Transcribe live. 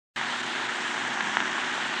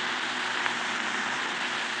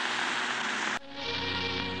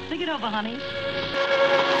Think it over, honey.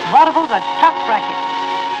 Vaudeville's a tough racket.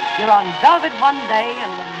 You're on velvet one day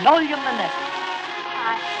and linoleum the next.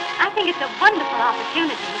 I think it's a wonderful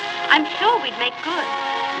opportunity. I'm sure we'd make good.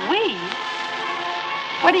 We?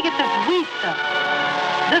 Where do you get this we stuff?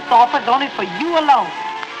 This offer's only for you alone.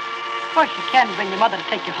 Of course, you can't bring your mother to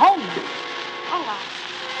take you home. Oh,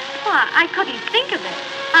 I couldn't think of it.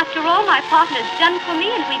 After all my partner's done for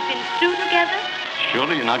me and we've been through together.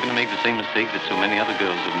 Surely you're not going to make the same mistake that so many other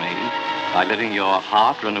girls have made by letting your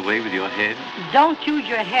heart run away with your head. Don't use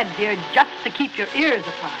your head, dear, just to keep your ears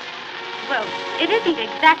apart. Well, it isn't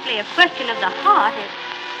exactly a question of the heart.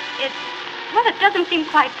 Well, it doesn't seem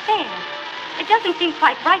quite fair. It doesn't seem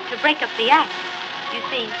quite right to break up the act. You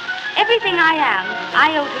see, everything I am,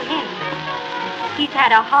 I owe to him. He's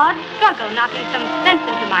had a hard struggle knocking some sense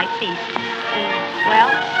into my feet. And,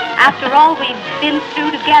 well, after all we've been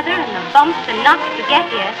through together and the bumps and knocks to get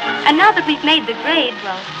here, and now that we've made the grade,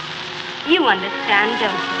 well, you understand,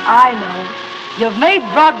 don't you? I know. You've made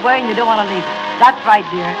Broadway and you don't want to leave it. That's right,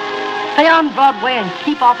 dear. Stay on Broadway and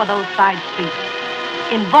keep off of those side streets.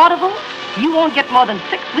 In vaudeville, you won't get more than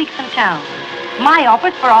 6 weeks in town. My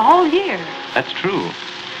offer's for a whole year. That's true.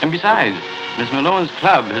 And besides, Miss Malone's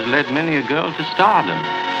club has led many a girl to stardom.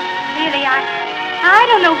 Really, I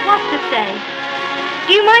don't know what to say.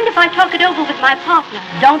 Do you mind if I talk it over with my partner?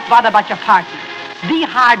 Don't bother about your partner. Be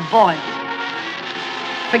hard boiled.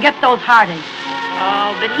 Forget those heartaches.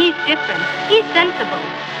 Oh, but he's different. He's sensible.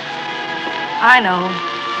 I know.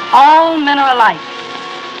 All men are alike.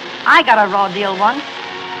 I got a raw deal once.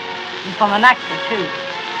 And from an actor, too.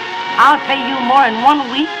 I'll pay you more in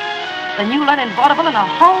 1 week than you learn in vaudeville in a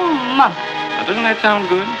whole month. Now, doesn't that sound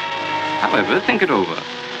good? However, think it over.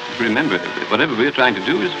 Remember, whatever we're trying to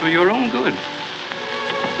do is for your own good.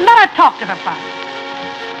 Let her talk to her father.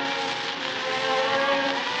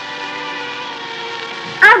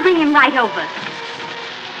 I'll bring him right over.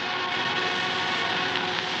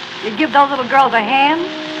 You give those little girls a hand,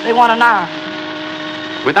 they want an arm.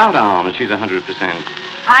 Without arms, she's 100%.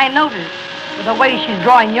 I noticed with the way she's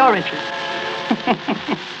drawing your interest.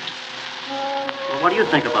 Well, what do you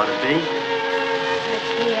think about it, Bee? Let's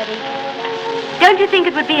see, Eddie. Don't you think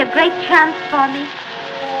it would be a great chance for me?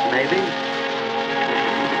 Maybe.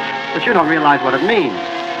 But you don't realize what it means.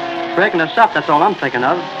 Breaking us up, that's all I'm thinking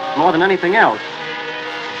of, more than anything else.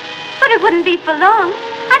 But it wouldn't be for long,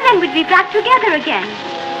 and then we'd be back together again.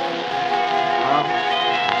 Well,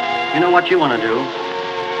 you know what you want to do.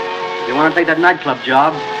 If you want to take that nightclub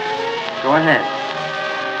job, go ahead.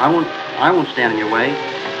 I won't stand in your way.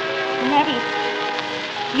 Nettie,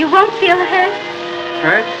 you won't feel hurt?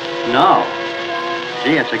 Hurt? No.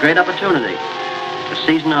 Gee, it's a great opportunity. A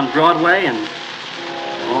season on Broadway, and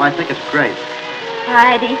I think it's great.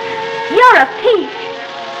 Eddie, you're a peach.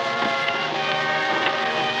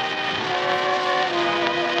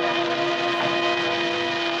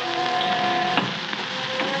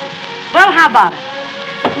 Well, how about it?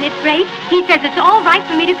 Isn't it great? He says it's all right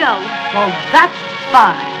for me to go. Well, that's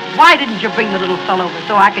fine. Why didn't you bring the little son over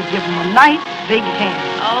so I could give him a nice big hand?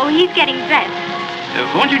 Oh, he's getting dressed.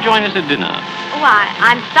 Won't you join us at dinner? Why,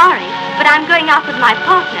 I'm sorry, but I'm going out with my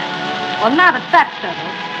partner. Well, now that that's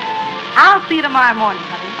settled, I'll see you tomorrow morning,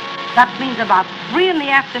 honey. That means about 3 in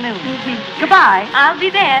the afternoon. Goodbye. I'll be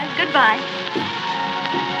there. Goodbye.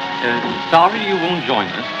 Sorry you won't join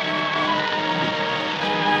us.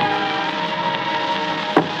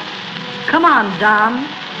 Come on, Don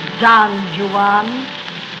Juan.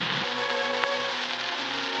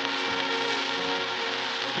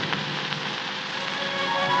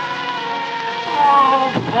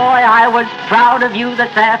 Oh, boy, I was proud of you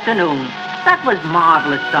this afternoon. That was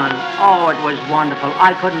marvelous, son. Oh, it was wonderful.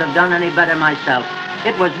 I couldn't have done any better myself.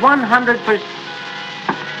 It was 100%.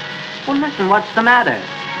 Well, listen, what's the matter?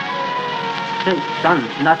 Hey, son,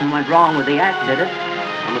 nothing went wrong with the act, did it?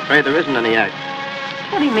 I'm afraid there isn't any act.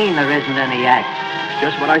 What do you mean there isn't any act?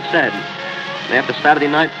 Just what I said. After Saturday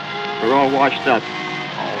night, we're all washed up.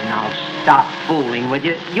 Oh, now stop fooling, will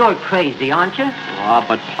you? You're crazy, aren't you? Ah,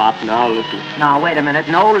 but Pop, now listen. Now, wait a minute.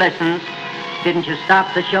 No listens. Didn't you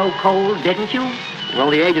stop the show cold, didn't you?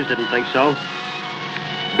 Well, the agents didn't think so.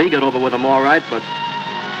 B got over with them all right, but...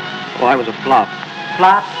 well, I was a flop.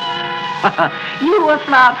 Flop? You a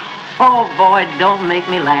flop? Oh, boy, don't make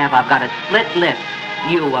me laugh. I've got a split lip.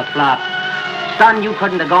 You a flop. Son, you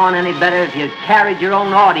couldn't have gone any better if you carried your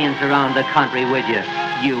own audience around the country, would you?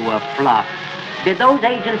 You a flop. Did those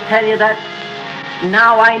agents tell you that?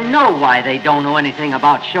 Now I know why they don't know anything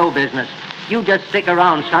about show business. You just stick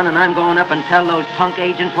around, son, and I'm going up and tell those punk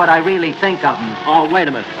agents what I really think of them. Oh, wait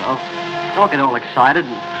a minute, Phil. Don't get all excited.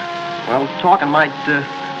 Well, talking might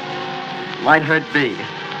hurt B.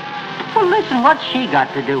 Well, listen, what's she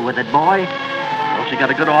got to do with it, boy? Well, she got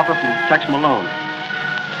a good offer from Tex Malone.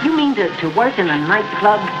 You mean to work in a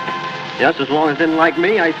nightclub? Yes, as long as it didn't like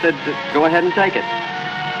me, I said, go ahead and take it.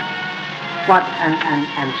 What,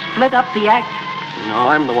 and split up the act? No,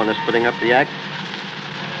 I'm the one that's splitting up the act.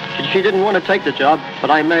 She didn't want to take the job,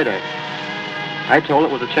 but I made her. I told her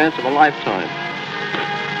it was a chance of a lifetime.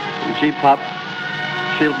 And G-Pop,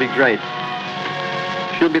 she'll be great.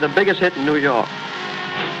 She'll be the biggest hit in New York.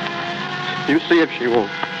 You see if she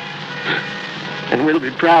won't. And we'll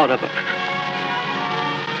be proud of her.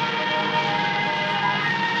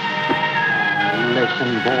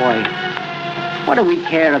 Listen, boy, what do we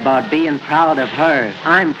care about being proud of her?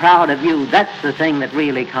 I'm proud of you. That's the thing that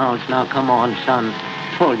really counts. Now, come on, son.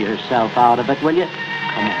 Pull yourself out of it, will you?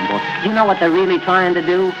 Come on, boy. You know what they're really trying to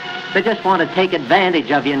do? They just want to take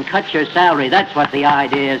advantage of you and cut your salary. That's what the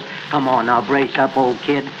idea is. Come on, now, brace up, old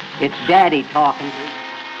kid. It's Daddy talking to you.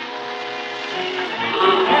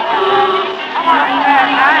 Come on,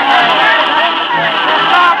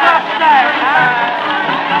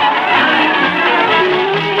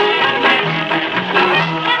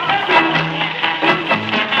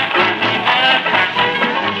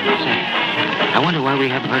 I wonder why we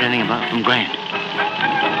haven't heard anything from Grant.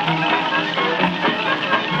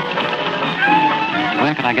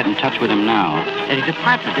 Where can I get in touch with him now? At his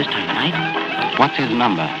apartment this time of night. What's his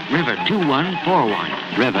number? River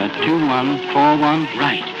 2141. River 2141?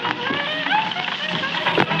 Right.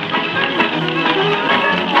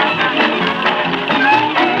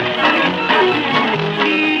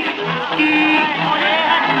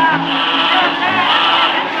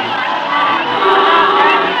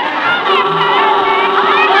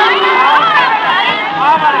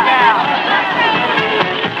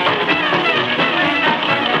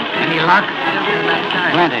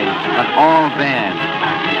 Plenty, but all bad.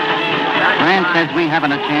 Grant says we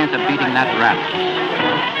haven't a chance of beating that rap.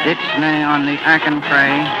 Dixney on the Acken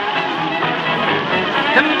tray.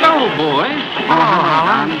 Hello, boys.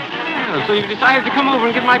 Don. Yeah, so you've decided to come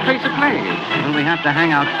over and give my place a play. Well, we have to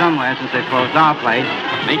hang out somewhere since they closed our place.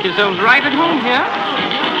 Make yourselves right at home here.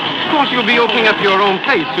 Of course, you'll be opening up your own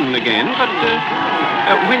place soon again, but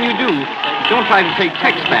when you do, don't try to take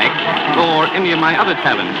Tex back or any of my other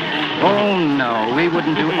talents. Oh, no, we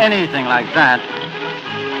wouldn't do anything like that.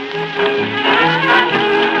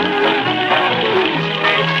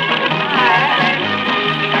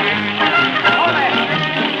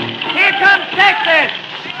 Here comes Texas!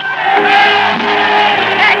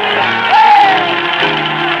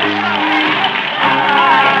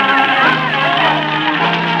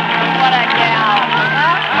 What a gal!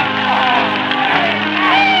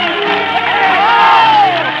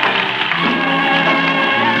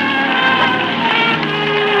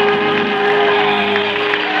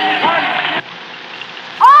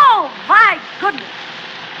 Oh, my goodness!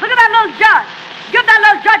 Look at that little judge! Give that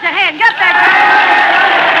little judge a hand! Get that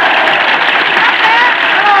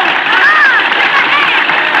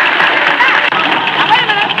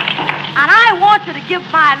to give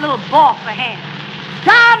my little boss a hand.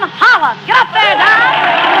 Don Holland, get up there, Don.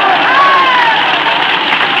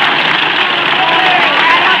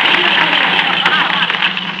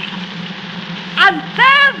 And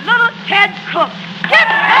there's little Ted Cook. Get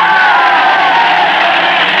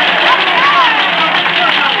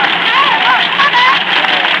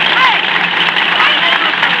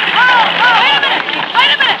Wait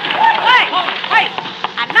a minute. Wait.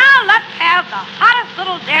 And now let's have the hottest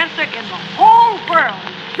little dancer in the whole world,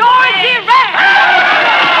 Georgie Raft.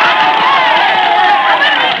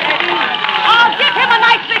 Oh, give him a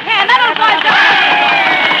nice big hand. That'll go down.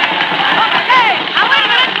 Okay, now wait a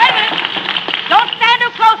minute. Don't stand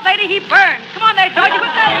too close, lady. He burns. Come on there, Georgie.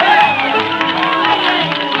 Put that.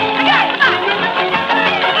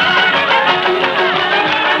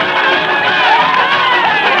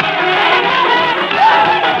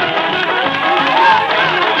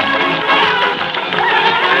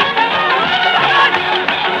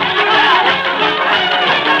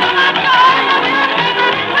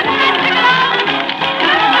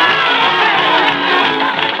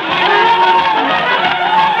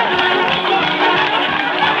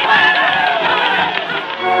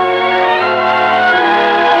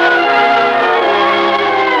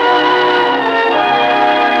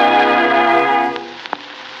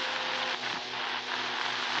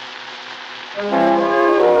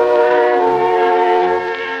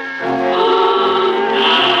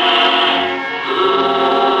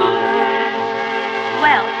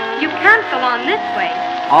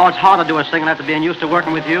 Oh, it's hard to do a singing after being used to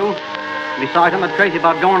working with you. Besides, I'm not crazy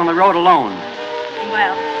about going on the road alone.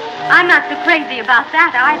 Well, I'm not so crazy about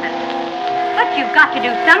that either. But you've got to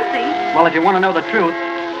do something. Well, if you want to know the truth,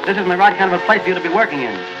 this isn't the right kind of a place for you to be working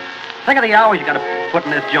in. Think of the hours you got to put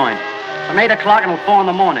in this joint. From 8 o'clock until 4 in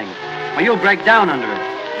the morning. Or you'll break down under it.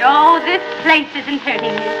 No, this place isn't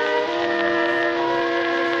hurting me.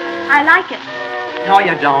 I like it. No,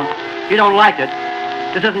 you don't. You don't like it.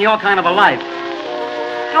 This isn't your kind of a life.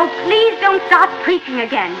 Oh, please don't start preaching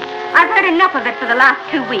again. I've heard enough of it for the last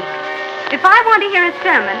 2 weeks. If I want to hear a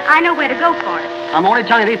sermon, I know where to go for it. I'm only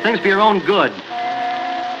telling you these things for your own good.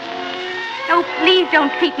 Oh, please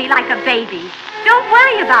don't treat me like a baby. Don't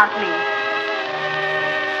worry about me.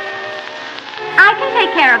 I can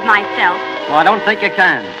take care of myself. Well, I don't think you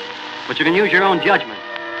can. But you can use your own judgment.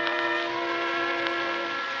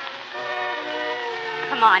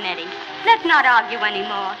 Come on, Eddie. Let's not argue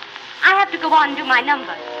anymore. I have to go on and do my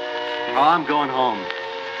number. Oh, I'm going home.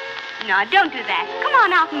 No, don't do that. Come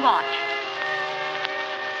on out and watch.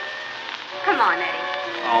 Come on, Eddie.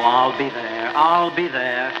 Oh, I'll be there. I'll be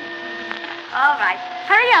there. All right.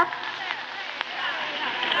 Hurry up.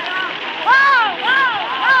 Whoa,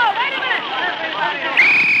 wait a minute.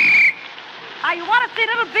 You want to see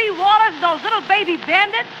little B. Wallace and those little baby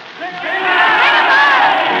bandits?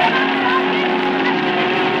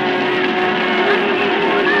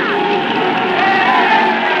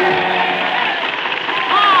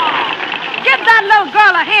 Give that little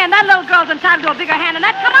girl a hand. That little girl's entitled to a bigger hand than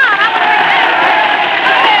that. Come on, I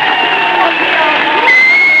want to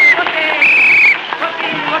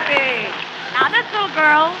Whoopee. Now, this little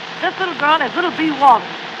girl is little B. Wallace.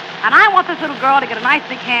 And I want this little girl to get a nice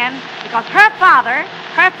big hand because her father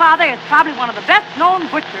is probably one of the best-known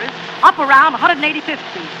butchers up around 185th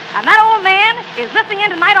Street. And that old man is listening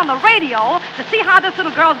in tonight on the radio to see how this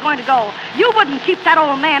little girl's going to go. You wouldn't keep that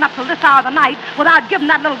old man up till this hour of the night without giving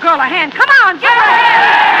that little girl a hand. Come on, give her a hand!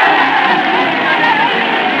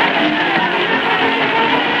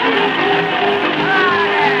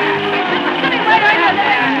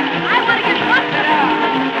 I want to get busted.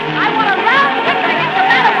 I want a round kick against the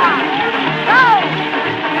Vitaphone. Go!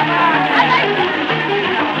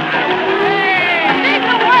 Leave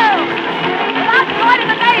the world without joining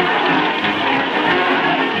the Navy.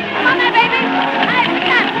 Come on there, baby. Hey,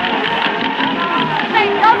 forget. Say,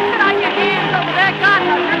 don't sit on your hands over there. God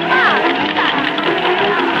knows you're proud.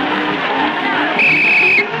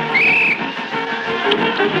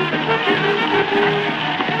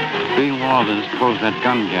 B. Walters pulls that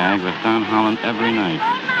gun gag with Don Holland every night.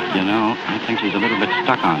 You know, I think she's a little bit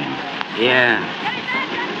stuck on him. Yeah.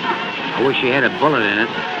 I wish she had a bullet in it.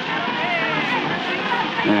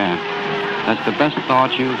 Yeah. That's the best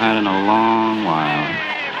thought you've had in a long while.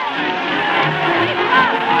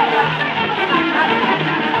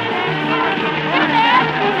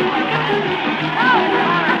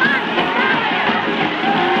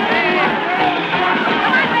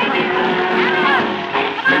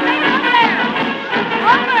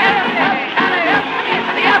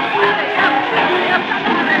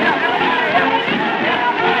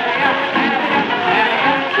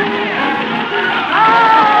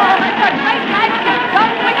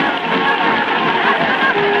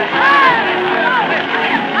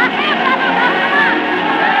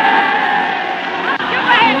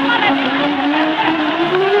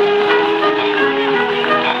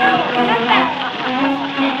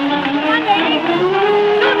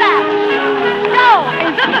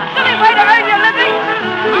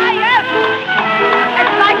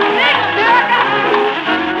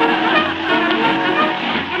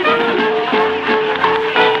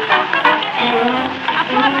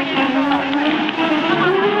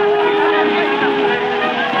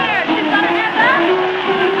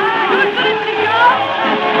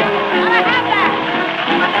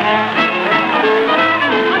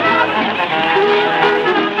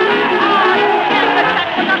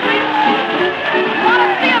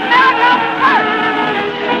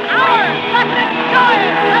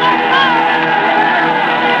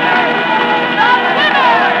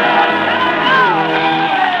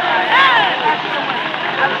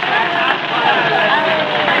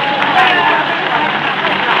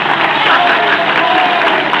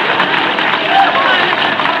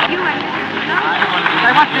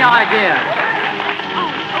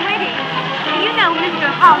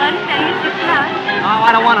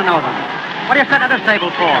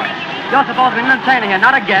 You're supposed to be entertaining here,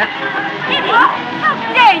 not a guest. How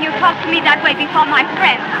dare you talk to me that way before my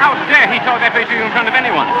friends? How dare he talk that way to you in front of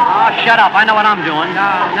anyone? Oh, shut up. I know what I'm doing.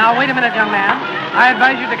 Now, wait a minute, young man. I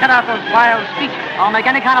advise you to cut out those wild speeches. I'll make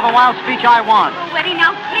any kind of a wild speech I want. Oh, Eddie,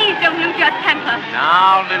 now please don't lose your temper.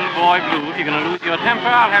 Now, little boy Blue, if you're going to lose your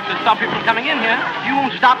temper, I'll have to stop you from coming in here. You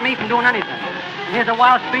won't stop me from doing anything. Here's a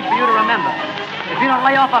wild speech for you to remember. If you don't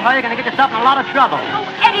lay off of her, you're going to get yourself in a lot of trouble. Oh,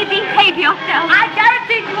 Eddie, behave yourself. I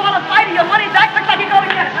guarantee you all a fight of your money back before you go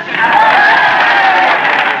and get it.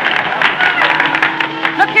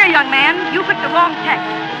 Look here, young man. You picked the wrong text.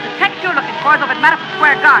 The text you're looking for is over at Vitaphone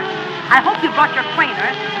Square Garden. I hope you brought your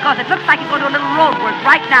planer, because it looks like you're going to do a little road work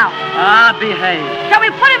right now. Ah, behave. Shall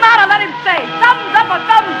we put him out or let him stay? Thumbs up or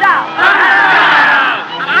thumbs down?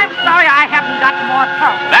 I'm sorry I haven't got more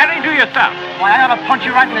pearls. Larry, do your stuff. Why, I ought to punch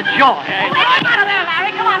you right in the jaw. Take him out of there,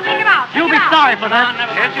 Larry. Come on, take him out. You'll be sorry for this.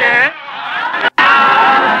 Yes, yes.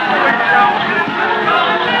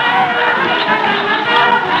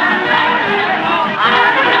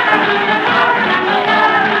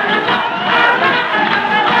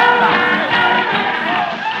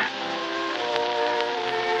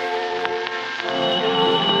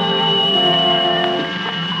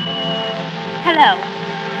 Hello.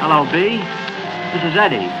 Hello, B. This is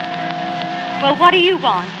Eddie. Well, what do you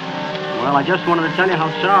want? Well, I just wanted to tell you how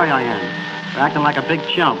sorry I am for acting like a big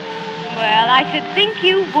chump. Well, I should think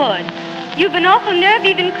you would. You've an awful nerve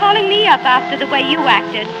even calling me up after the way you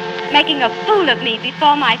acted, making a fool of me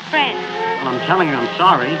before my friends. Well, I'm telling you I'm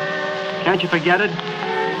sorry. Can't you forget it?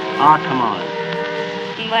 Ah, come on.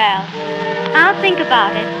 Well, I'll think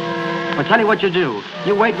about it. Well, tell you what you do.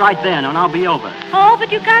 You wait right then, and I'll be over. Oh,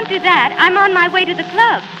 but you can't do that. I'm on my way to the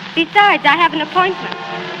club. Besides, I have an appointment.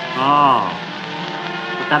 Oh.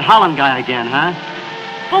 With that Holland guy again, huh?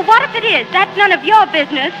 Well, what if it is? That's none of your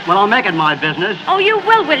business. Well, I'll make it my business. Oh, you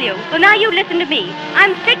will you? Well, now you listen to me.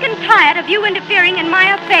 I'm sick and tired of you interfering in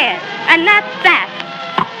my affairs. And that's that.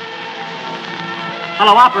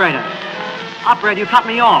 Hello, operator. Operator, you cut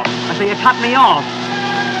me off. I say you cut me off.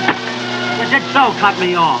 You did so cut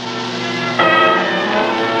me off.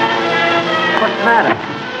 What's the matter?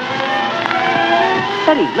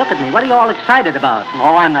 Eddie, look at me. What are you all excited about?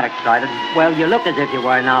 Oh, I'm not excited. Well, you look as if you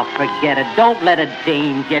were. Now, forget it. Don't let a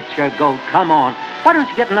dame get your goat. Come on. Why don't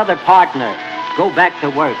you get another partner? Go back to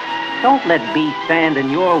work. Don't let B stand in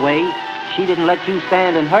your way. She didn't let you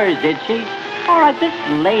stand in hers, did she? All right, this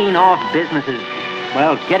laying off business is,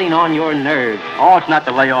 well, getting on your nerves. Oh, it's not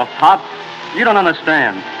the layoff, Pop. You don't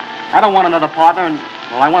understand. I don't want another partner, and,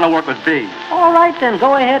 well, I want to work with B. All right, then.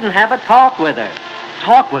 Go ahead and have a talk with her.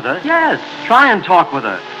 Talk with her? Yes. Try and talk with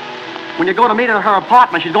her. When you go to meet her at her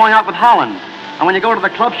apartment, she's going out with Holland. And when you go to the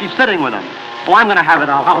club, she's sitting with him. Oh, I'm going to have it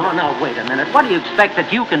out. Oh, now, wait a minute. What do you expect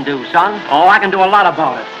that you can do, son? Oh, I can do a lot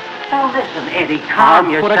about it. Now, listen, Eddie, calm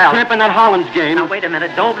yourself. Put a crimp in that Holland's game. Now, wait a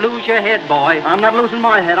minute. Don't lose your head, boy. I'm not losing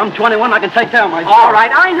my head. I'm 21. I can take care of myself. All right,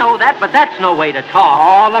 I know that, but that's no way to talk.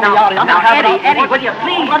 Oh, let me out of here. Now, Eddie, will you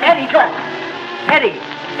please? Eddie,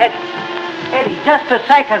 Eddie, just a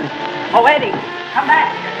second. Oh, Eddie, come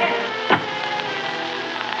back. Eddie.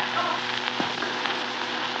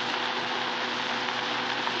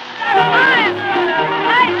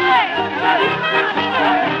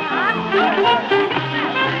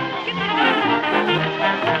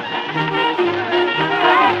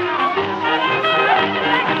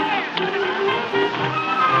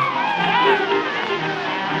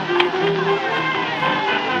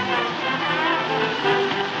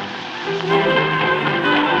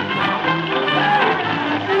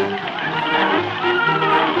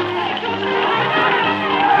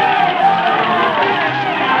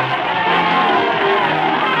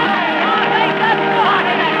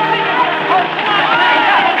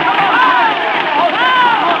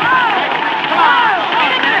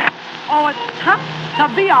 To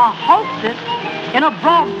be a hostess in a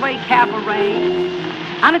Broadway cabaret.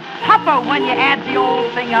 And it's tougher when you add the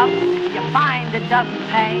old thing up. You find it doesn't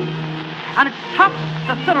pay. And it's tough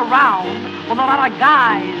to sit around with a lot of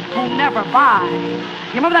guys who never buy.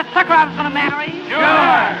 You remember that sucker I was going to marry?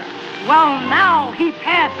 Sure. Well, now he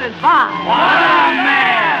passes by. What a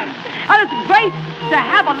man! And it's great to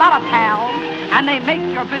have a lot of pals, and they make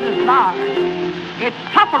your business large. It's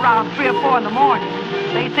tough around 3 or 4 in the morning.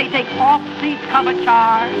 They say take off-seat cover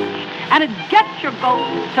charge. And it gets your goat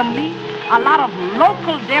to meet a lot of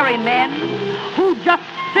local dairy men who just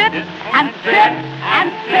sit and sit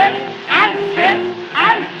and sit and sit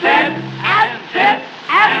and sit and sit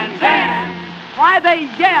and sit. Why, they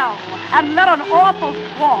yell and let an awful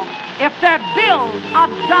squawk if their bill's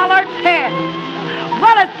 $1.10.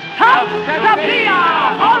 Well, it's tough to be a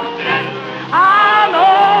hostess. I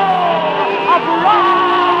know a Broadway.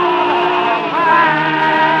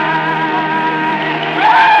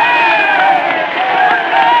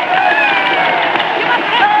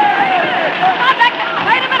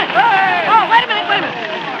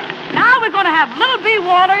 Have little B.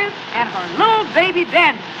 Waters and her little baby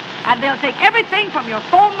Ben. And they'll take everything from your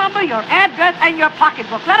phone number, your address, and your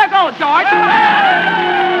pocketbook. Let her go, George.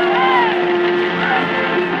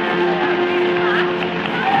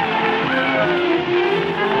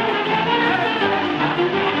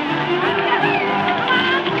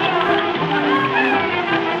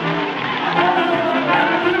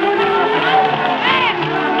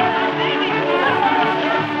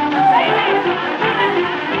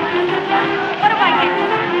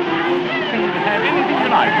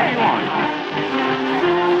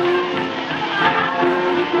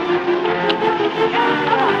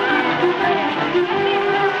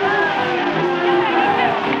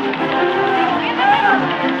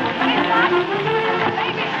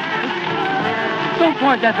 Don't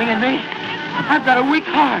point that thing at me. I've got a weak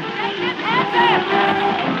heart.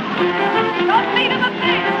 Don't lead him up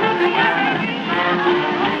there.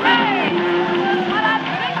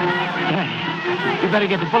 You better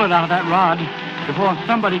get the bullet out of that rod before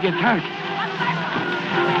somebody gets hurt.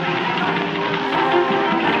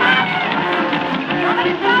 Don't let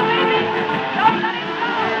him go, baby. Don't let him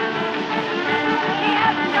go. He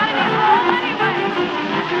hasn't got any home anyway.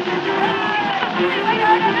 Wait,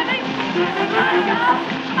 hurt him, Lily. Let him go.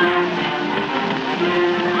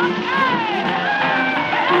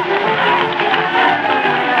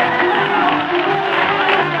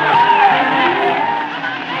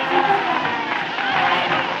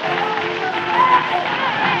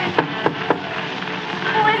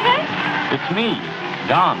 It's me,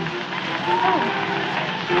 Don.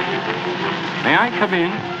 May I come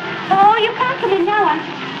in? Oh, you can't come in now.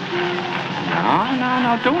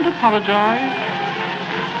 No, don't apologize.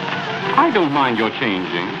 I don't mind your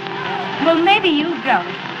changing. Well, maybe you don't,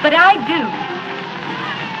 but I do.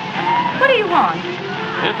 What do you want?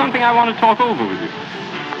 There's something I want to talk over with you.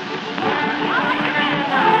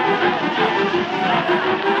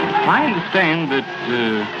 I understand that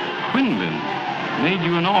Quinlan made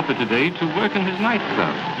you an offer today to work in his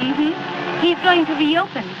nightclub. Mm-hmm. He's going to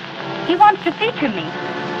reopen. He wants to feature me.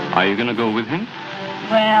 Are you going to go with him?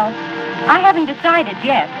 Well, I haven't decided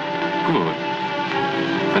yet. Good.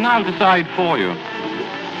 Then I'll decide for you.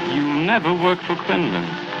 You'll never work for Quinlan.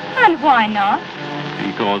 And why not?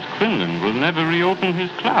 Because Quinlan will never reopen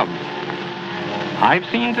his club. I've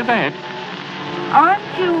seen to that. Aren't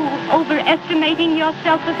you overestimating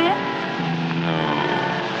yourself a bit? No.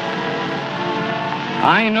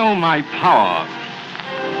 I know my power.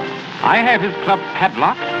 I have his club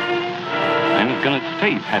padlocked, and it's going to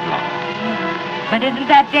stay padlocked. But isn't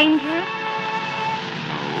that dangerous?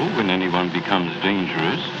 No, when anyone becomes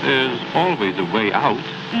dangerous, there's always a way out.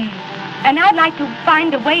 And I'd like to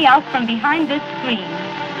find a way out from behind this screen.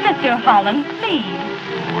 Mr. Holland, please.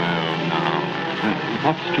 Well, now,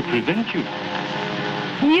 what's to prevent you?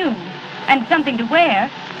 You. And something to wear.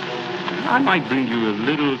 I might bring you a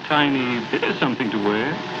little tiny bit of something to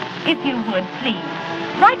wear. If you would, please.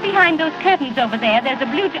 Right behind those curtains over there, there's a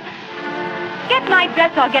blue... Get my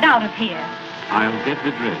dress or get out of here. I'll get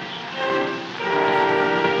the dress.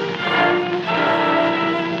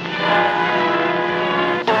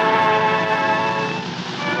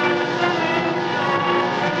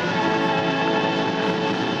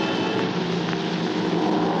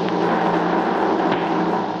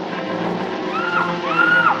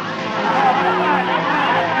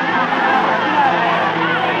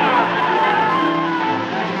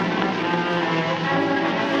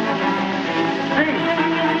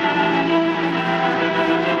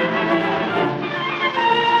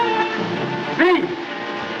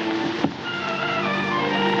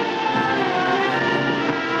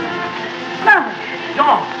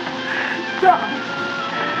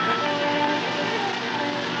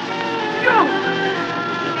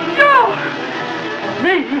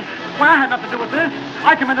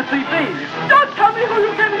 I came in to see Bee. Don't tell me who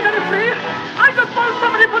you came here to see. I suppose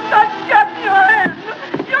somebody put that gas in your hand.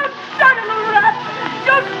 You dirty little rat.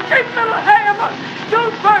 You cheap little ham.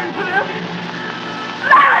 You'll burn for this.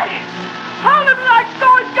 Larry! Hold him like so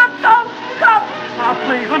he's got those cups. Now,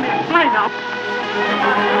 please, let me explain now.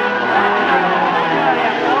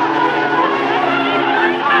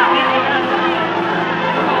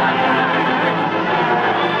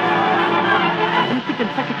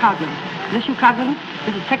 Inspector Coghlan. Is this you, Coghlan?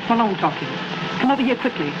 This is Tex Malone talking. Come over here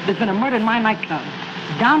quickly. There's been a murder in my nightclub.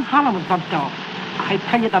 Don Holland was bumped off. I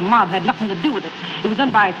tell you, the mob had nothing to do with it. It was done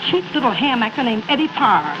by a cheap little ham actor named Eddie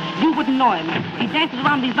Parr. You wouldn't know him. He dances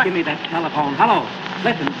around these... Give me that telephone. Hello.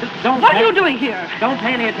 Listen, don't... What are you doing here? Don't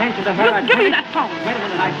pay any attention to her. Give me that phone. Wait a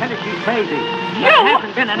minute, I tell you she's crazy. You! There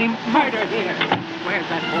hasn't been any murder here. Where's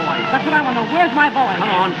that boy? That's what I want to know. Where's my boy? Come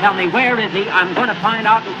on, tell me, where is he? I'm going to find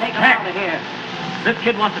out and take him out of here. This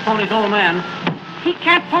kid wants to phone his old man. He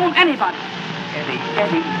can't phone anybody.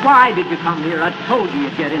 Eddie, why did you come here? I told you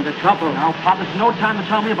you'd get into trouble. Now, Pop, there's no time to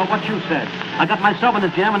tell me about what you said. I got myself in a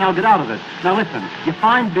jam and I'll get out of it. Now, listen, you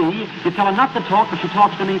find Bee, you tell her not to talk, but she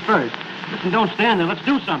talks to me first. Listen, don't stand there. Let's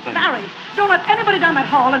do something. Larry, don't let anybody down that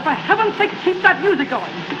hall, and for heaven's sake, keep that music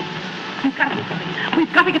going. We've got to do something.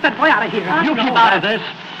 We've got to get that boy out of here. You keep out of this.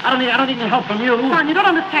 I don't need any help from you. Son, you don't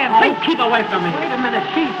understand. Please keep away from me. Wait a minute.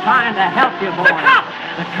 She's trying to help you, boy. The cops!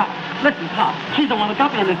 The cops. Listen, Pop, she's the one that got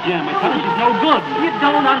me in this jam. I tell her she's no good. You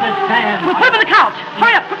don't understand. We'll put him in the couch.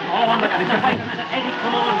 Hurry up. Oh, I'm looking. Wait a minute. Eddie,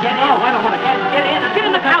 come on. Get in. Oh, I don't want to get in. Get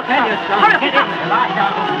in the couch. Tell you, son. Hurry up. Get in. Lie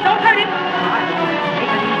down. Don't hurt him. Take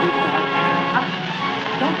it easy.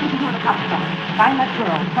 Don't you do it. top stuff. Find that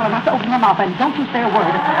girl. Tell her not to open her mouth, and don't you say a word.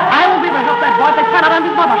 I will be able to help that boy if they find out I'm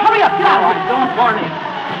his mother. Hurry up, get out. All right, don't worry.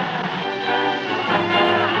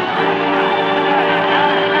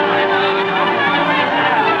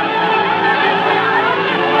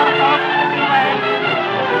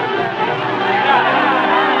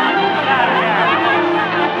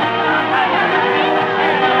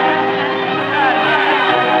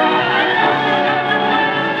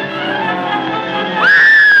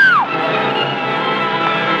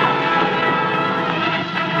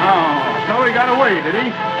 Did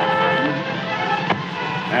he?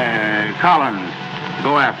 Collins,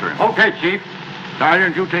 go after him. Okay, Chief.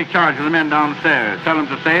 Sergeant, you take charge of the men downstairs. Tell them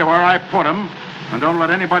to stay where I put them, and don't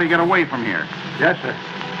let anybody get away from here. Yes, sir.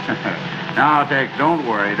 Now, Tex, don't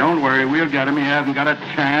worry. Don't worry. We'll get him. He hasn't got a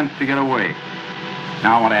chance to get away.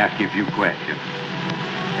 Now, I want to ask you a few questions.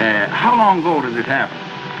 How long ago did this happen?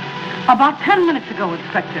 About 10 minutes ago,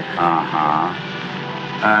 Inspector. Uh-huh.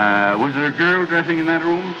 Was there a girl dressing in that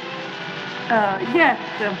room? Yes,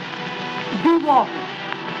 Dee Walters.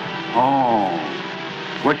 Oh.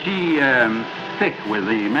 Was she, thick with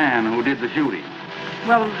the man who did the shooting?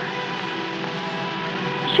 Well,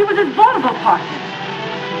 she was his vulnerable partner.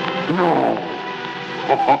 No.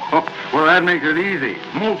 Well, that makes it easy.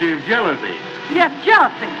 Motive jealousy. Yes,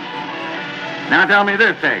 jealousy. Now tell me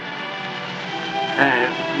this, Tex.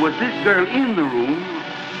 Was this girl in the room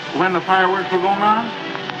when the fireworks were going on?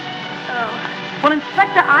 Well,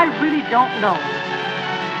 Inspector, I really don't know.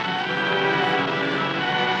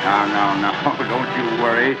 No. Don't you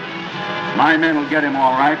worry. My men will get him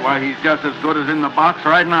all right while he's just as good as in the box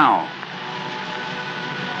right now.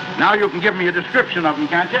 Now you can give me a description of him,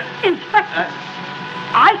 can't you? Inspector,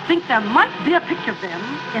 I think there might be a picture of them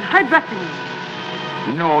in her dressing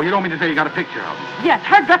room. No, you don't mean to say you got a picture of him? Yes,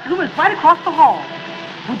 her dressing room is right across the hall.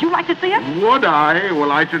 Would you like to see it? Would I?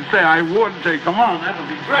 Well, I should say I would. Say, come on, that would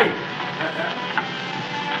be great.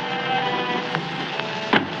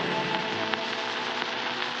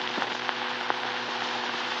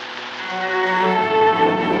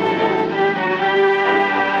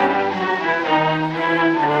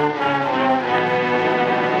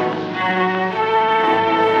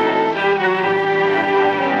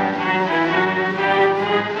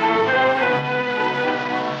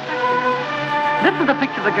 This is a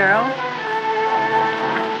picture of the girl.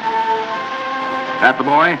 That the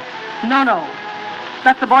boy? No.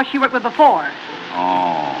 That's the boy she worked with before.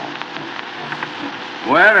 Oh.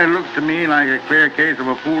 Well, it looks to me like a clear case of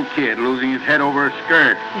a fool kid losing his head over a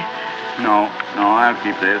skirt. No, I'll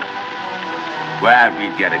keep this. Well, if we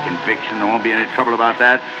get a conviction, there won't be any trouble about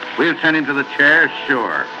that. We'll send him to the chair,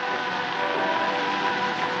 sure.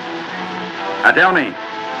 Now, tell me,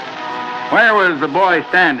 where was the boy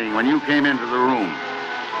standing when you came into the room?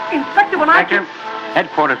 Inspector, when Inspector,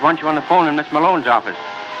 headquarters wants you on the phone in Miss Malone's office.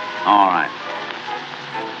 All right.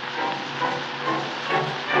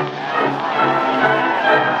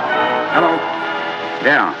 Hello?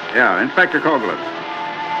 Yeah, Inspector Kogler.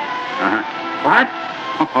 Uh-huh. What?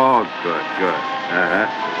 Oh, good. Uh-huh.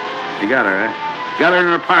 You got her, eh? Got her in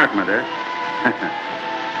her apartment, eh?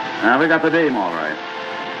 Now, we got the dame all right.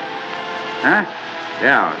 Huh?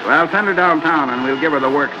 Yeah, well, send her downtown and we'll give her the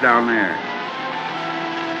works down there.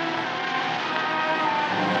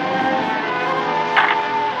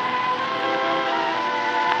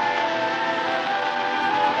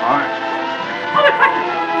 All right. Oh, Inspector!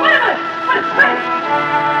 Wait a minute! Wait!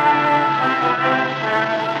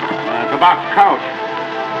 It's a box couch.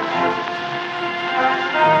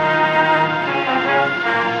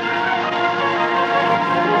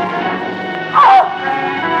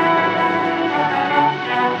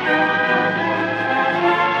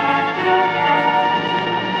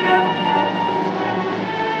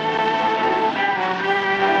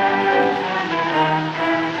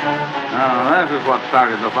 This is what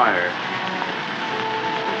started the fire.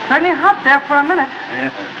 Certainly hot there for a minute.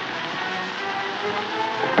 Yes.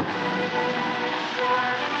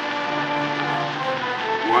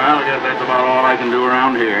 Well, I guess that's about all I can do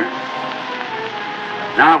around here.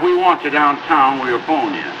 Now, if we want you downtown, we'll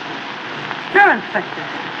phone you. Sure, Inspector.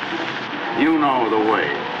 You know the way.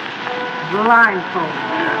 Blindfold.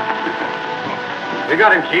 Yeah. We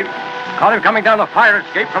got him, Chief. Caught him coming down the fire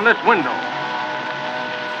escape from this window.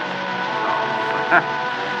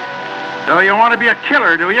 So you want to be a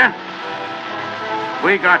killer, do you?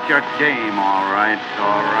 We got your game, all right.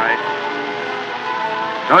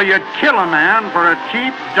 So you'd kill a man for a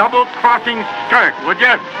cheap, double-crossing skirt, would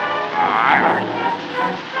you?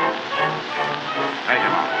 Take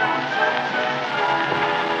him out.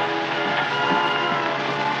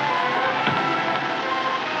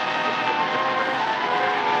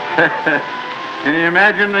 Can you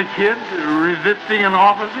imagine the kid resisting an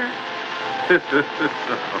officer?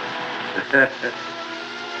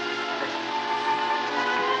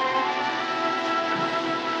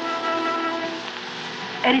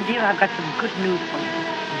 Eddie, dear, I've got some good news for you.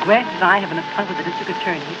 Grant and I have an appointment with the district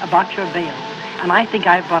attorney about your bail, and I think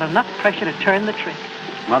I've brought enough pressure to turn the trick.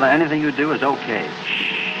 Mother, anything you do is okay.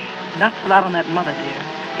 Shh. Not so loud on that mother, dear.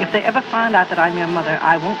 If they ever find out that I'm your mother,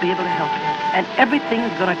 I won't be able to help you. And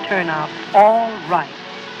everything's going to turn out all right.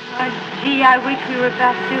 Oh, gee, I wish we were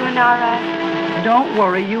back doing our act. Don't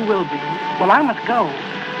worry, you will be. Well, I must go.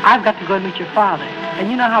 I've got to go and meet your father. And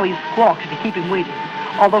you know how he squawks if you keep him waiting.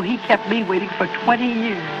 Although he kept me waiting for 20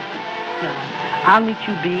 years. Now, I'll meet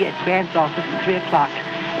you, B, at Grant's office at 3 o'clock.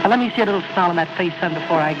 Now, let me see a little smile on that face, son,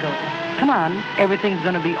 before I go. Come on. Everything's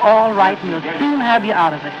going to be all right, and we'll soon have you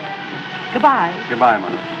out of it. Goodbye. Goodbye,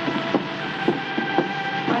 Mother.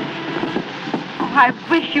 Oh, I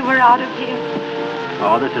wish you were out of here.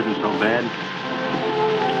 Oh, this isn't so bad.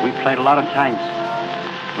 We've played a lot of tanks.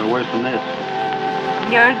 We're worse than this.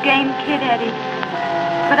 You're a game kid, Eddie.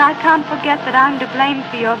 But I can't forget that I'm to blame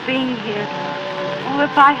for your being here. Oh,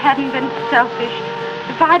 if I hadn't been selfish,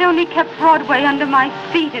 if I'd only kept Broadway under my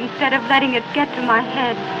feet instead of letting it get to my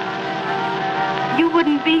head, you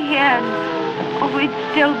wouldn't be here, and we'd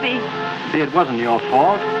still be. See, it wasn't your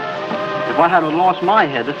fault. If I hadn't lost my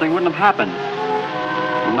head, this thing wouldn't have happened.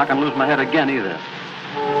 I'm not going to lose my head again, either.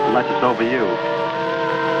 Unless it's over you.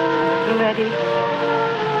 Oh, Eddie,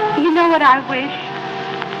 you know what I wish?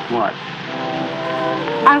 What?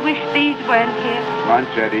 I wish these weren't here.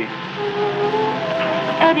 Lunch, Eddie.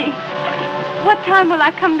 Eddie, what time will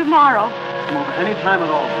I come tomorrow? Any time at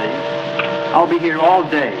all, Dee. I'll be here all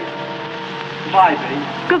day. Bye,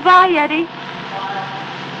 Dee. Goodbye, Eddie.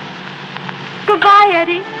 Goodbye,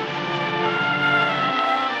 Eddie.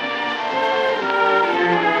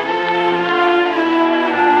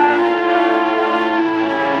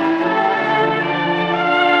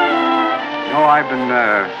 You know, I've been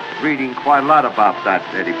reading quite a lot about that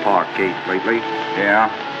Eddie Park case lately. Yeah.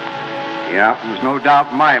 Yeah, there's no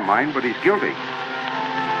doubt in my mind, but he's guilty. If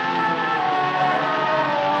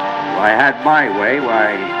I had my way,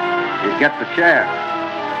 why, he'd get the chair.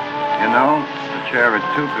 You know, the chair is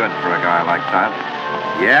too good for a guy like that.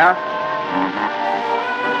 Yeah? Mm-hmm.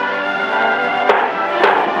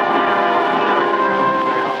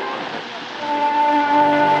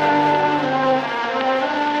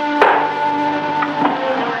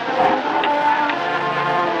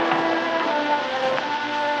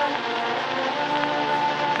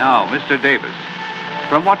 Now, Mr. Davis,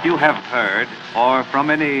 from what you have heard, or from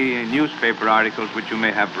any newspaper articles which you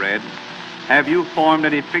may have read, have you formed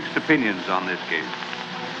any fixed opinions on this case?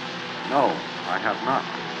 No, I have not.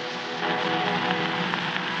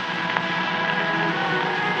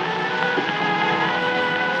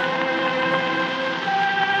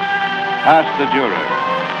 Ask the juror.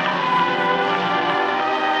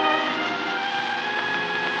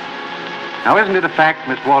 Now, isn't it a fact,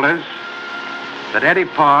 Miss Walters, that Eddie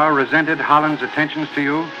Parr resented Holland's attentions to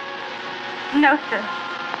you? No, sir.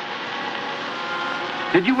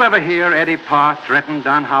 Did you ever hear Eddie Parr threaten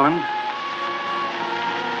Don Holland?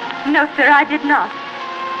 No, sir, I did not.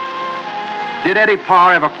 Did Eddie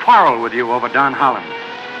Parr ever quarrel with you over Don Holland?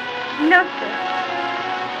 No, sir.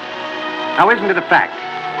 Now, isn't it a fact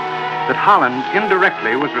that Holland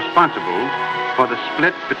indirectly was responsible for the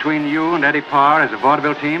split between you and Eddie Parr as a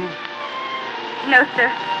vaudeville team? No,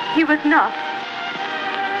 sir, he was not.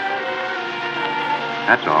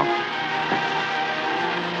 That's all.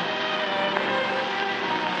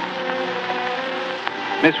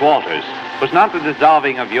 Miss Walters, was not the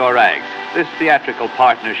dissolving of your act, this theatrical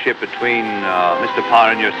partnership between Mr.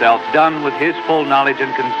 Parr and yourself, done with his full knowledge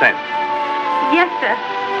and consent? Yes, sir.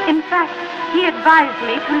 In fact, he advised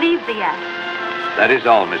me to leave the act. That is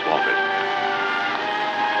all, Miss Walters.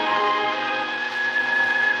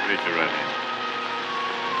 Read your writing.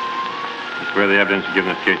 You swear the evidence you give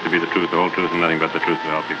in this case to be the truth, the whole truth, and nothing but the truth to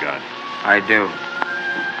help you God. I do.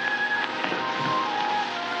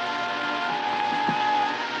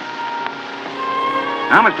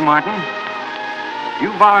 Now, Mr. Martin,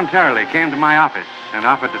 you voluntarily came to my office and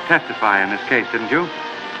offered to testify in this case, didn't you?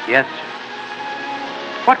 Yes,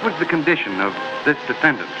 sir. What was the condition of this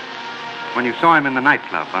defendant when you saw him in the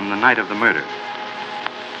nightclub on the night of the murder?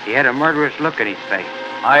 He had a murderous look in his face.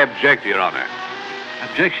 I object, Your Honor.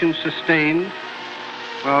 Objection sustained.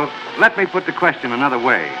 Well, let me put the question another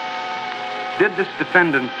way. Did this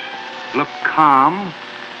defendant look calm,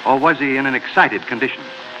 or was he in an excited condition?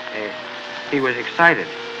 He was excited.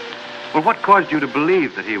 Well, what caused you to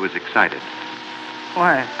believe that he was excited?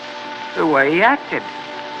 Why, the way he acted.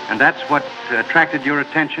 And that's what attracted your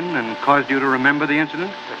attention and caused you to remember the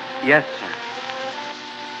incident? Yes, sir.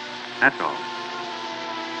 That's all.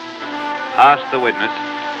 Ask the witness.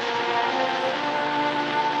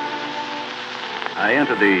 I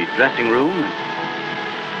entered the dressing room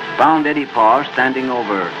and found Eddie Parr standing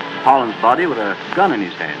over Holland's body with a gun in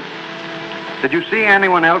his hand. Did you see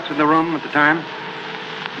anyone else in the room at the time?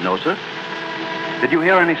 No, sir. Did you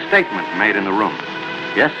hear any statement made in the room?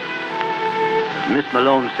 Yes, sir. Miss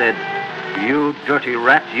Malone said, "You dirty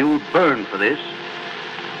rat, you'll burn for this."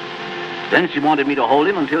 Then she wanted me to hold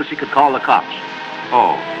him until she could call the cops.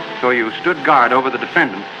 Oh, so you stood guard over the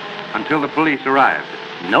defendant until the police arrived?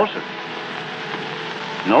 No, sir.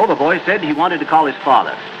 No, the boy said he wanted to call his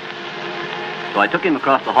father. So I took him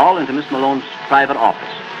across the hall into Miss Malone's private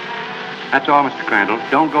office. That's all, Mr. Crandall.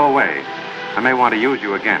 Don't go away. I may want to use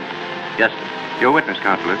you again. Yes, sir. Your witness,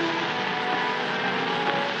 Counselor.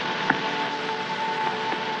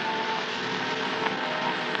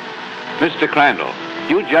 Mr. Crandall,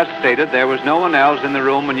 you just stated there was no one else in the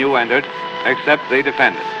room when you entered except the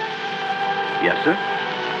defendant. Yes, sir.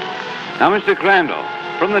 Now, Mr. Crandall,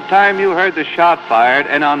 from the time you heard the shot fired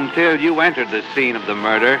and until you entered the scene of the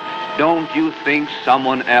murder, don't you think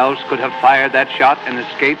someone else could have fired that shot and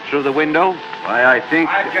escaped through the window? Why, I think...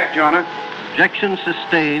 I object, Your Honor. Objection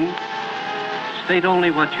sustained. State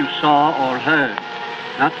only what you saw or heard,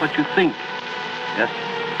 not what you think. Yes.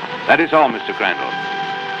 That is all, Mr. Crandall.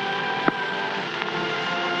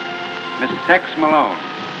 Miss Tex Malone.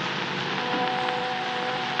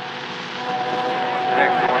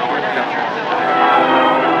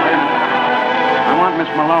 I want Miss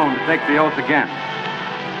Malone to take the oath again.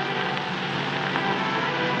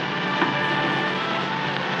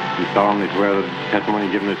 You solemnly swear that the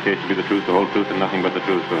testimony given in this case to be the truth, the whole truth, and nothing but the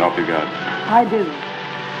truth, so help you God. I do.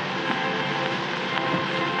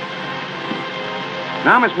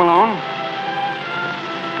 Now, Miss Malone,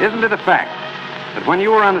 isn't it a fact that when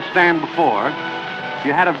you were on the stand before,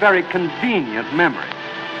 you had a very convenient memory?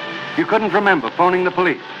 You couldn't remember phoning the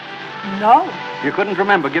police. No. You couldn't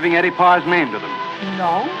remember giving Eddie Parr's name to them.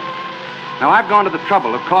 No. Now, I've gone to the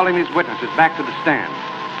trouble of calling these witnesses back to the stand,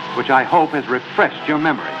 which I hope has refreshed your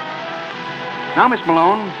memory. Now, Miss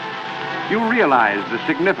Malone, you realize the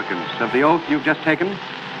significance of the oath you've just taken?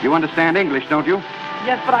 You understand English, don't you?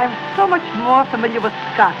 Yes, but I'm so much more familiar with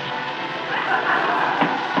Scotch.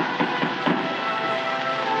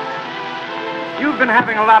 You've been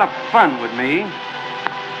having a lot of fun with me,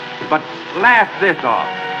 but laugh this off.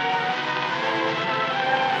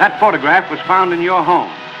 That photograph was found in your home.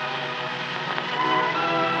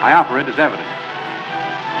 I offer it as evidence.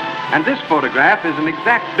 And this photograph is an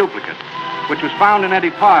exact duplicate, which was found in Eddie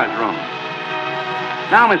Parr's room.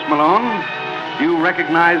 Now, Miss Malone, do you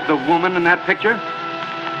recognize the woman in that picture?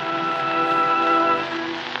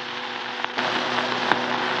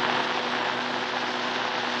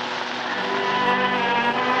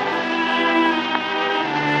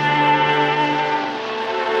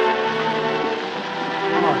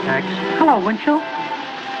 Hello, Winchell.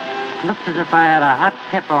 Looks as if I had a hot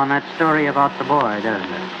temper on that story about the boy, doesn't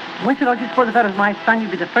it? Winchell, don't you suppose if that was my son,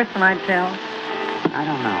 you'd be the first one I'd tell? I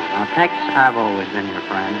don't know. Now, Tex, I've always been your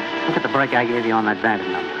friend. Look at the break I gave you on that bandit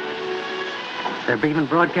number. They're even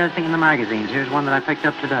broadcasting in the magazines. Here's one that I picked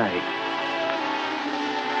up today.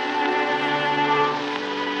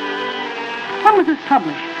 When was this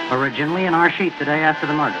published? Originally in our sheet the day after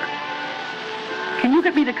the murder. Can you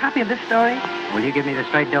get me the copy of this story? Will you give me the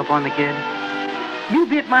straight dope on the kid? You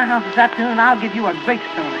be at my house this afternoon, and I'll give you a great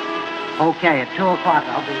story. Okay, at 2 o'clock,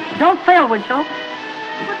 I'll be there. Don't fail, Winchell.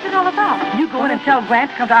 What's it all about? You go in and tell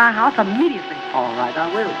Grant to come to our house immediately. All right, I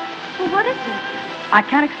will. Well, what is this? I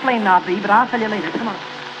can't explain now, Bee, but I'll tell you later. Come on.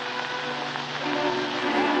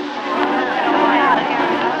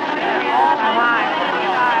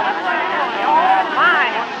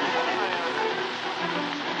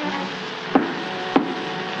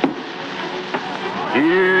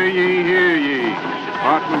 Hear ye, hear ye. The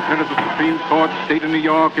Department Head of the Supreme Court, State of New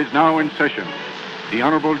York, is now in session. The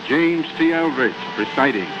Honorable James T. Eldridge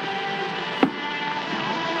presiding.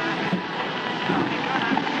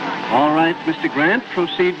 All right, Mr. Grant,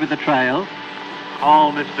 proceed with the trial.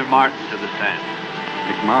 Call Mr. Martin to the stand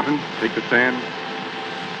McMartin, take the stand.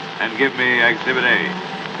 and give me Exhibit A.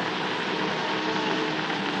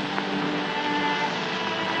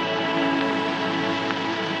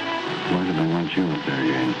 Why did I want you up there,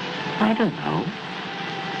 James? I don't know.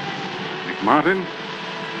 McMartin,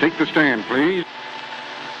 take the stand, please.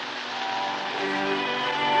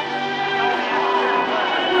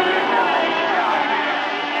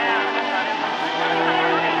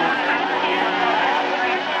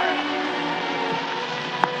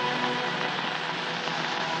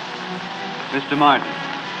 Mr.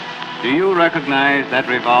 Martin, do you recognize that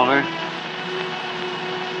revolver?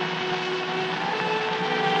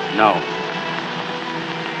 No.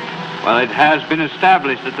 Well, it has been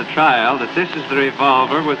established at the trial that this is the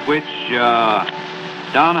revolver with which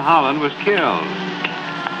Don Holland was killed.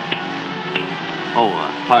 Oh,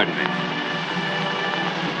 pardon me.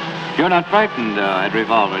 You're not frightened at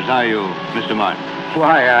revolvers, are you, Mr. Martin?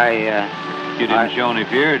 Why, You didn't show any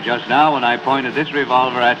fear just now when I pointed this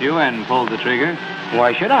revolver at you and pulled the trigger.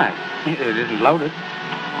 Why should I? It isn't loaded.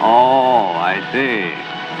 Oh, I see.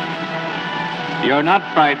 You're not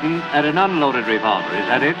frightened at an unloaded revolver, is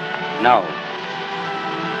that it? No.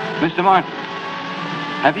 Mr. Martin,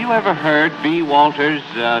 have you ever heard B. Walters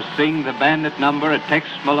sing the Bandit number at Tex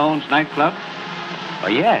Malone's nightclub? Oh,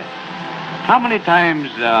 yes. How many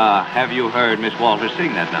times have you heard Miss Walters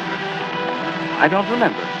sing that number? I don't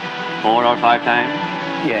remember. 4 or 5 times?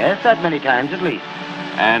 Yes, that many times at least.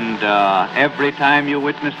 And every time you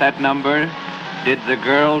witnessed that number, did the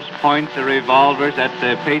girls point the revolvers at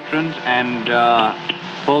the patrons and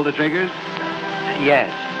pull the triggers? Yes.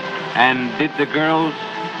 And did the girls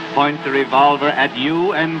point the revolver at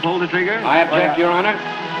you and pull the trigger? I object, Your Honor.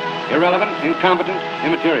 Irrelevant, incompetent,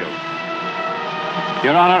 immaterial.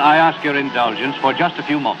 Your Honor, I ask your indulgence for just a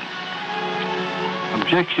few moments.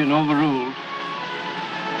 Objection overruled.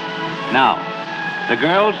 Now, the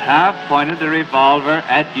girls have pointed the revolver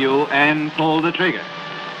at you and pulled the trigger.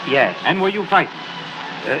 Yes. And were you frightened?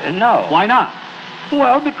 No. Why not?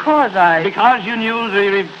 Well, because Because you knew the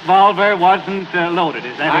revolver wasn't loaded,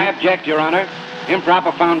 is that I it? object, Your Honor.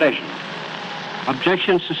 Improper foundation.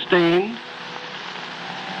 Objection sustained.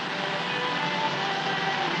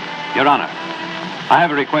 Your Honor, I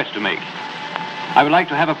have a request to make. I would like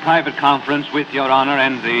to have a private conference with Your Honor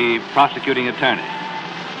and the prosecuting attorney.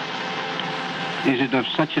 Is it of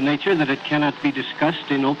such a nature that it cannot be discussed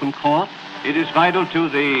in open court? It is vital to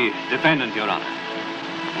the defendant, Your Honor.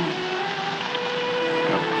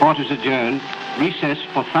 The court is adjourned. Recess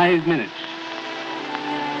for 5 minutes.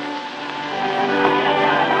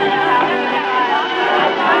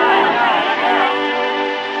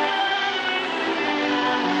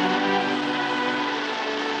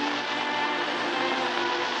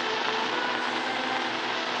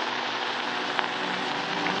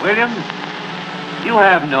 Williams, you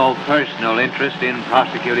have no personal interest in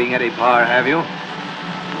prosecuting Eddie Parr, have you?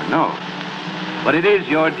 No. But it is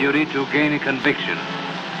your duty to gain a conviction,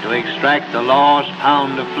 to extract the law's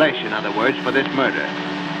pound of flesh, in other words, for this murder.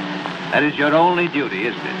 That is your only duty,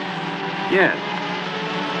 isn't it? Yes.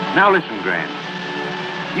 Now listen, Grant.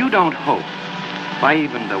 You don't hope, by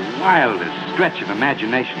even the wildest stretch of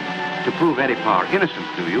imagination, to prove Eddie Parr innocent,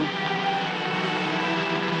 do you?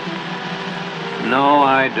 No,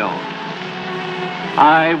 I don't.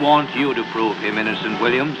 I want you to prove him innocent,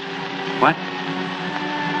 Williams. What?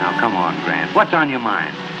 Now, come on, Grant. What's on your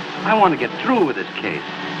mind? I want to get through with this case.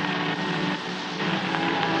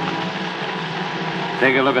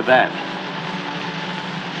 Take a look at that.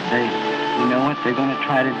 You know what they're going to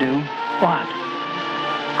try to do? What?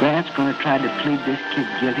 Grant's going to try to plead this kid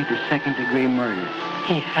guilty to second-degree murder.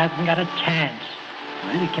 He hasn't got a chance.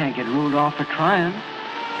 Well, he can't get ruled off for trying,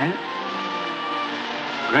 can it?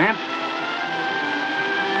 Grant?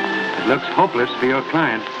 It looks hopeless for your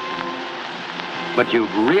client. But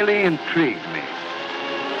you've really intrigued me.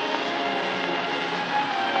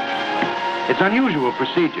 It's unusual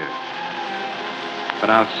procedure. But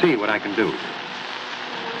I'll see what I can do.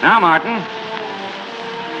 Now, Martin,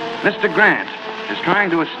 Mr. Grant is trying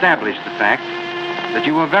to establish the fact that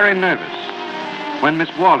you were very nervous when Miss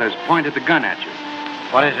Walters pointed the gun at you.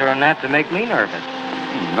 What is there in that to make me nervous?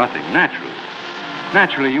 Nothing natural.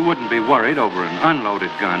 Naturally, you wouldn't be worried over an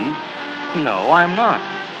unloaded gun. No, I'm not.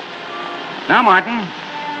 Now, Martin,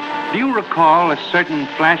 do you recall a certain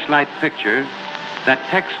flashlight picture that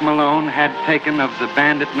Tex Malone had taken of the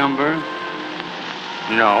Bandit number?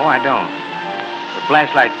 No, I don't. The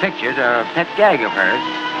flashlight pictures are a pet gag of hers.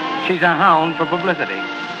 She's a hound for publicity.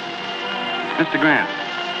 Mr. Grant,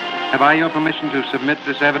 have I your permission to submit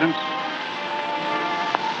this evidence?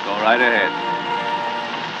 Go right ahead.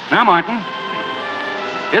 Now, Martin,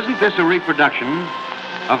 isn't this a reproduction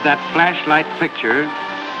of that flashlight picture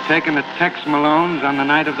taken at Tex Malone's on the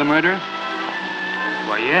night of the murder?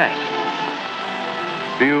 Well, yes.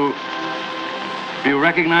 Do you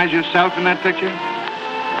recognize yourself in that picture?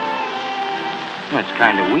 That's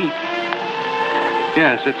kind of weak.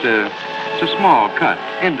 Yes, it's a small cut,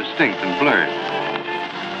 indistinct and blurred.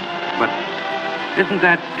 But isn't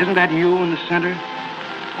that you in the center?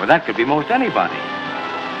 Well, that could be most anybody.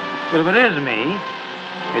 But if it is me,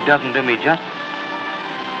 it doesn't do me justice.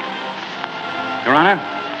 Your Honor,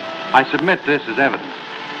 I submit this as evidence.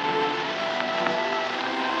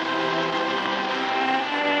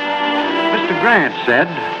 Mr. Grant said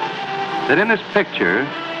that in this picture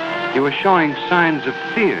you were showing signs of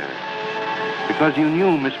fear because you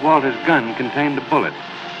knew Miss Walter's gun contained a bullet.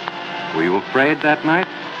 Were you afraid that night?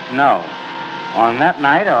 No. On that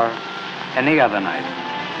night or any other night.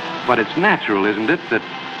 But it's natural, isn't it, that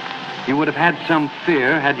you would have had some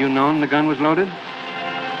fear had you known the gun was loaded?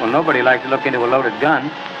 Well, nobody likes to look into a loaded gun.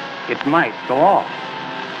 It might go off.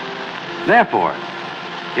 Therefore,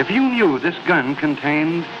 if you knew this gun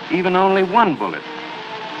contained even only one bullet,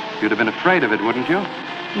 you'd have been afraid of it, wouldn't you?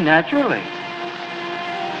 Naturally.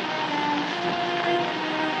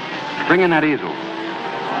 Bring in that easel.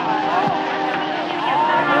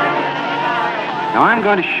 Now, I'm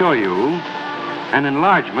going to show you an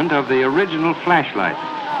enlargement of the original flashlight.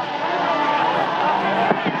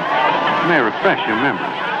 It may refresh your memory.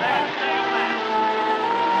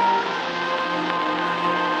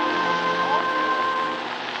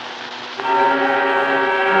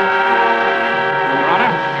 Your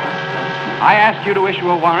Honor, I ask you to issue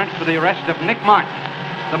a warrant for the arrest of Nick Martin,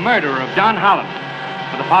 the murderer of Don Holland,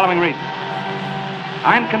 for the following reason.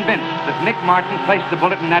 I'm convinced that Nick Martin placed the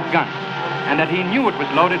bullet in that gun, and that he knew it was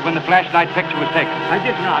loaded when the flashlight picture was taken. I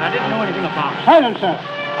did not. I didn't know anything about it. Silence, sir.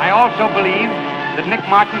 I also believe that Nick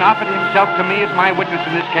Martin offered himself to me as my witness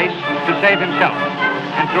in this case to save himself.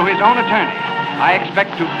 And through his own attorney, I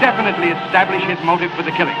expect to definitely establish his motive for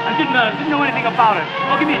the killing. I didn't know anything about it.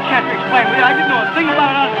 Well, give me a chance to explain. I didn't know a thing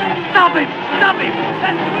about it. Stop him! Stop him!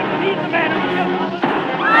 He's the man who killed him.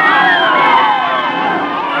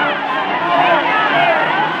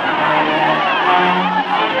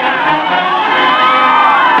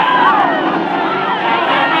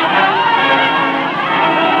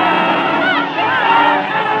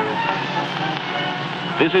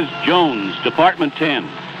 This is Jones, Department 10.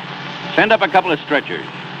 Send up a couple of stretchers.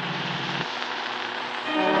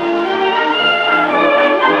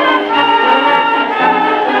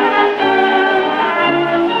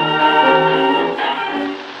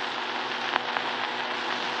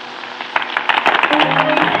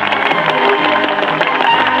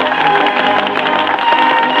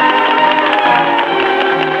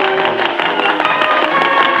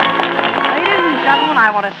 Ladies and gentlemen,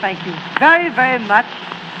 I want to thank you very, very much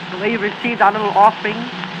for the way you received our little offering,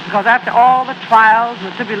 because after all the trials and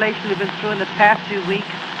the tribulations we've been through in the past few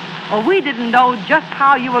weeks, well, we didn't know just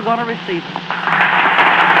how you were going to receive it.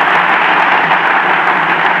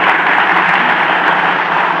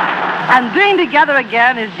 And being together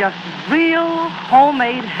again is just real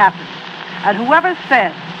homemade happiness. And whoever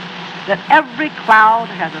said that every cloud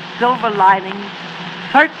has a silver lining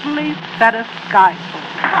certainly set a sky full.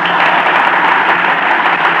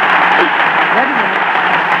 Wait a minute.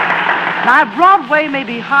 Now, Broadway may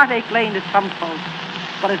be heartache lane to some folks,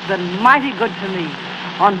 but it's been mighty good to me.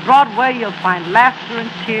 On Broadway, you'll find laughter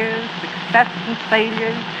and tears, success and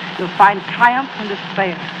failures. You'll find triumph and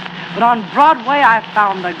despair. But on Broadway, I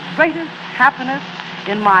found the greatest happiness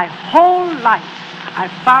in my whole life. I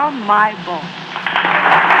found my boy.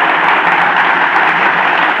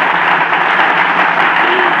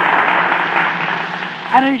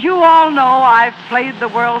 And as you all know, I've played the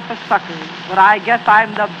world for suckers, but I guess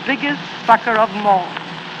I'm the biggest sucker of them all.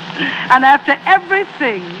 And after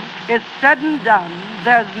everything is said and done,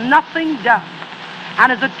 there's nothing done.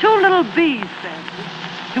 And as the two little bees said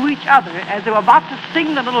to each other as they were about to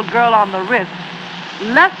sting the little girl on the wrist,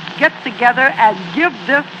 let's get together and give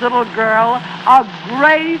this little girl a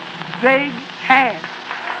great big hand.